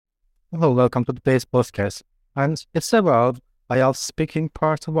Hello, welcome to today's podcast, and it's about IELTS speaking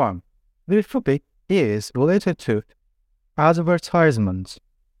part 1. The topic is related to advertisements,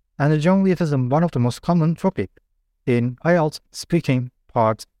 and generally it is one of the most common topic in IELTS speaking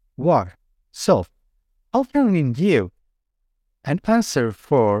part 1. So, how can we give an answer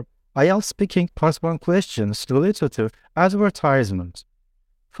for IELTS speaking part 1 questions related to advertisements?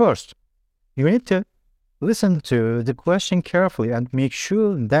 First, you need to listen to the question carefully and make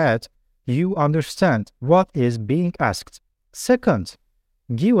sure that you understand what is being asked. Second,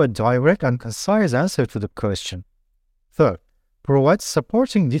 give a direct and concise answer to the question. Third, provide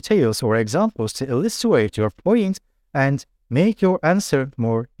supporting details or examples to illustrate your point and make your answer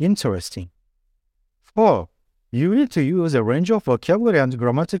more interesting. 4. You need to use a range of vocabulary and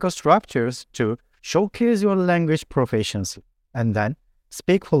grammatical structures to showcase your language proficiency, and then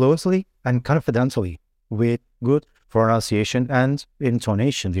speak closely and confidently with good pronunciation and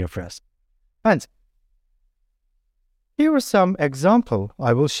intonation, dear friends. And here are some examples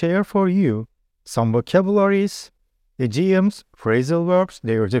I will share for you. Some vocabularies, idioms, phrasal verbs,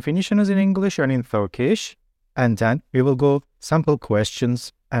 their definitions in English and in Turkish. And then we will go sample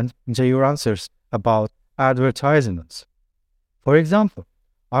questions and their answers about advertisements. For example,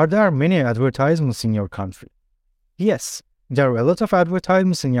 are there many advertisements in your country? Yes, there are a lot of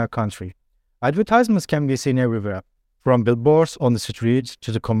advertisements in your country. Advertisements can be seen everywhere, from billboards on the street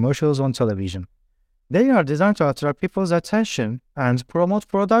to the commercials on television. They are designed to attract people's attention and promote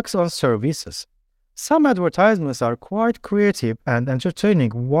products or services. Some advertisements are quite creative and entertaining,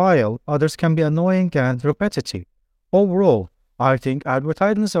 while others can be annoying and repetitive. Overall, I think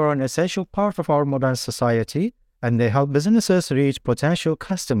advertisements are an essential part of our modern society, and they help businesses reach potential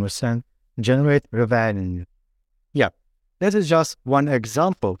customers and generate revenue. Yeah, that is just one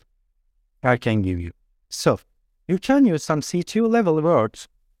example I can give you. So, you can use some C2 level words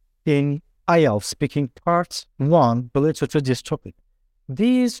in IELTS speaking part 1 related to this topic.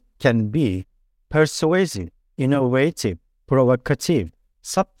 These can be persuasive, innovative, provocative,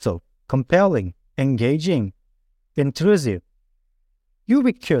 subtle, compelling, engaging, intrusive,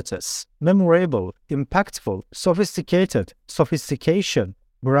 ubiquitous, memorable, impactful, sophisticated, sophistication,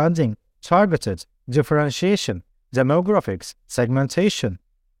 branding, targeted, differentiation, demographics, segmentation,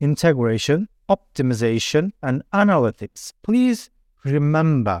 integration, optimization, and analytics. Please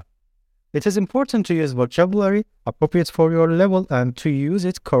remember, it is important to use vocabulary appropriate for your level and to use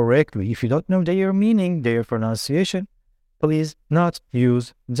it correctly. If you don't know their meaning, their pronunciation, please not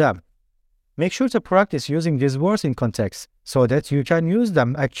use them. Make sure to practice using these words in context so that you can use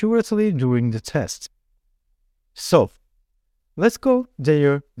them accurately during the test. So, let's go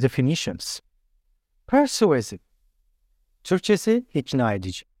their definitions. Persuasive. Türkçesi ikna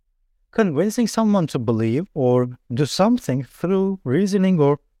edici. Convincing someone to believe or do something through reasoning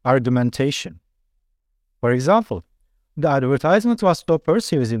or argumentation. For example, the advertisement was so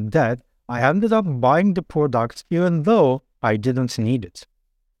persuasive that I ended up buying the product even though I didn't need it.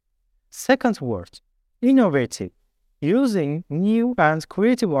 Second word, innovative. Using new and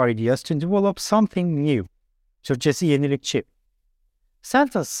creative ideas to develop something new. Türkçesi yenilikçi.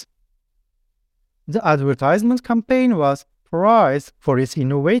 Sentence. The advertisement campaign was prized for its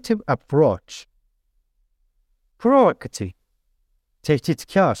innovative approach. Provocative.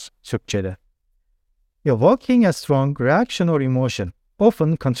 Tehditkar Türkçe'de. Evoking a strong reaction or emotion,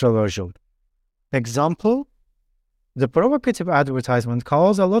 often controversial. Example, the provocative advertisement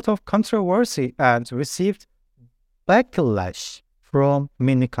caused a lot of controversy and received backlash from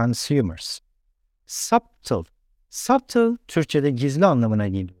many consumers. Subtle. Subtle, Türkçe'de gizli anlamına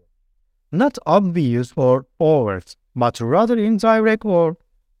geliyor. Not obvious or overt, but rather indirect or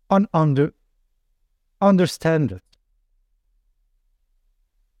understood.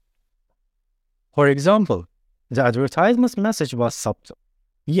 For example, the advertisement's message was subtle,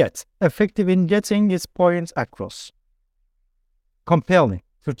 yet effective in getting its point across. Compelling,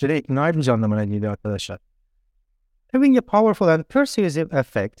 Türkçe'de ikna edici anlamına geliyor arkadaşlar. Having a powerful and persuasive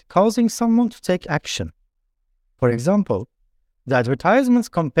effect, causing someone to take action. For example, the advertisement's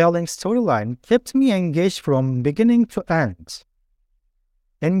compelling storyline kept me engaged from beginning to end.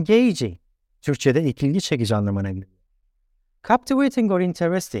 Engaging, Türkçe'de ilgi çekici anlamına geliyor. Captivating or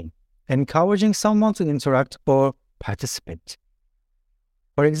interesting, encouraging someone to interact or participate.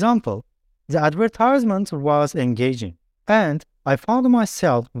 For example, the advertisement was engaging, and I found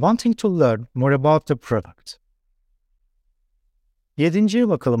myself wanting to learn more about the product. 7'ciye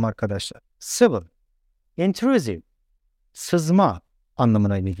bakalım arkadaşlar. 7. Intrusive. Sızma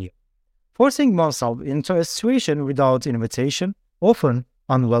anlamına geliyor. Forcing oneself into a situation without invitation, often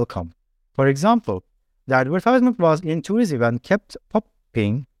unwelcome. For example, the advertisement was intrusive and kept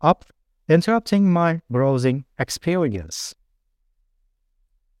popping up interrupting my browsing experience.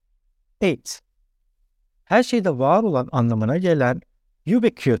 8. Her şeyde var olan anlamına gelen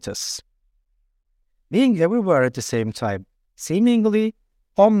ubiquitous. Being everywhere at the same time, seemingly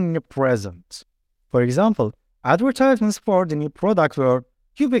omnipresent. For example, advertisements for the new product were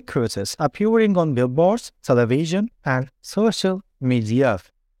ubiquitous, appearing on billboards, television, and social media.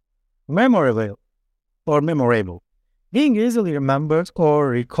 Memorable. Being easily remembered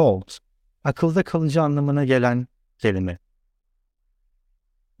or recalled. Akılda kalıcı anlamına gelen kelime.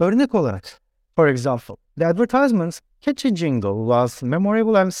 Örnek olarak, for example, the advertisement's catchy jingle was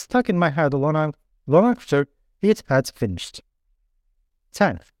memorable and stuck in my head long after it had finished.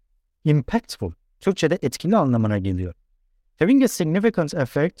 10. Impactful. Türkçe'de etkili anlamına geliyor. Having a significant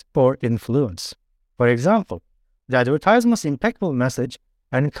effect or influence. For example, the advertisement's impactful message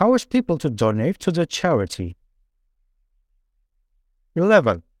encouraged people to donate to the charity.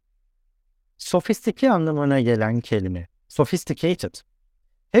 11. Sofistike anlamına gelen kelime. Sophisticated.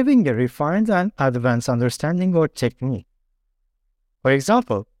 Having a refined and advanced understanding or technique. For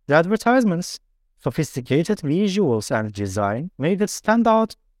example, the advertisement's sophisticated visuals and design made it stand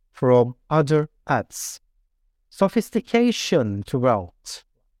out from other ads. Sophistication throughout.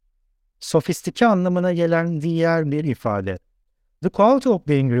 Sofistike anlamına gelen diğer bir ifade. The quality of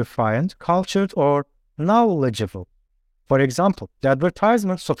being refined, cultured, or knowledgeable. For example, the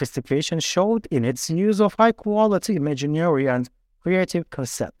advertisement's sophistication showed in its use of high-quality imaginary and creative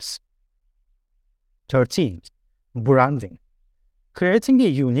concepts. 13. Branding. Creating a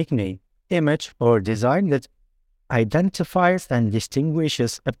unique name, image, or design that identifies and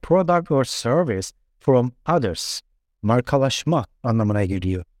distinguishes a product or service from others. Markalaşma anlamına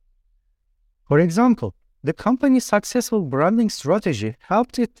geliyor. For example, the company's successful branding strategy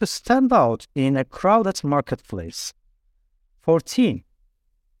helped it to stand out in a crowded marketplace. 14.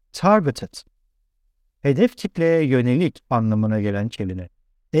 Targeted. Hedef kitleye yönelik anlamına gelen kelime.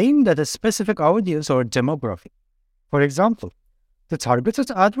 Aimed at a specific audience or demographic. For example, the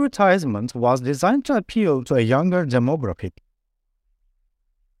targeted advertisement was designed to appeal to a younger demographic.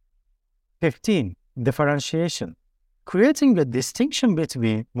 15. Differentiation. Creating a distinction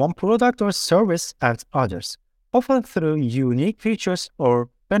between one product or service and others, often through unique features or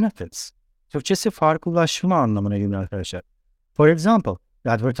benefits. Türkçesi farklılaşma anlamına geliyor arkadaşlar. For example,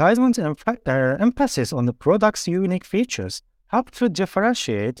 the advertisement's emphasis on the product's unique features helped to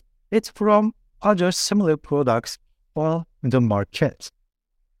differentiate it from other similar products on the market.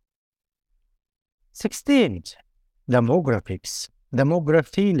 16. Demographics.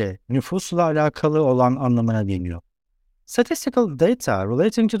 Demografiyle, nüfusla alakalı olan anlamına geliyor. Statistical data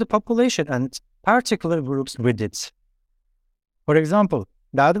relating to the population and particular groups with it. For example,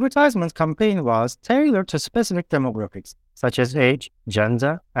 the advertisement campaign was tailored to specific demographics, such as age,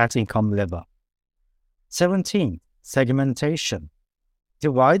 gender, and income level. 17. Segmentation.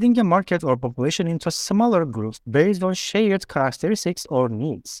 Dividing a market or population into smaller groups based on shared characteristics or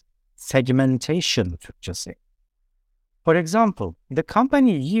needs. Segmentation Türkçesi. For example, the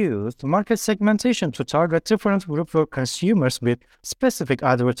company used market segmentation to target different groups of consumers with specific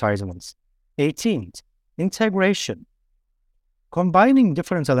advertisements. 18. Integration. Combining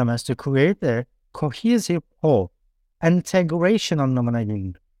different elements to create a cohesive whole. Integration anlamına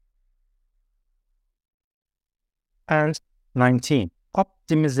geliyor. And 19.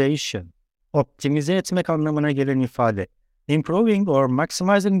 Optimization. Optimize etmek anlamına gelen ifade. Improving or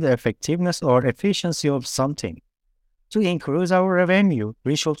maximizing the effectiveness or efficiency of something. To increase our revenue,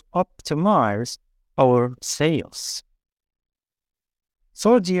 we should optimize our sales.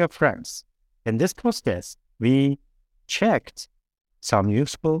 So, dear friends, in this process, we checked some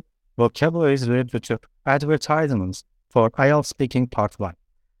useful vocabularies related to advertisements for IELTS Speaking Part 1.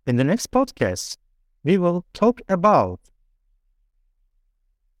 In the next podcast, we will talk about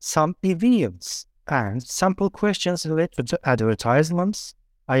some idioms and sample questions related to advertisements,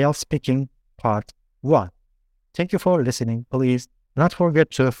 IELTS Speaking Part 1. Thank you for listening. Please not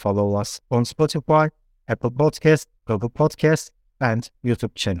forget to follow us on Spotify, Apple Podcasts, Google Podcasts, and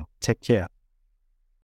YouTube channel. Take care.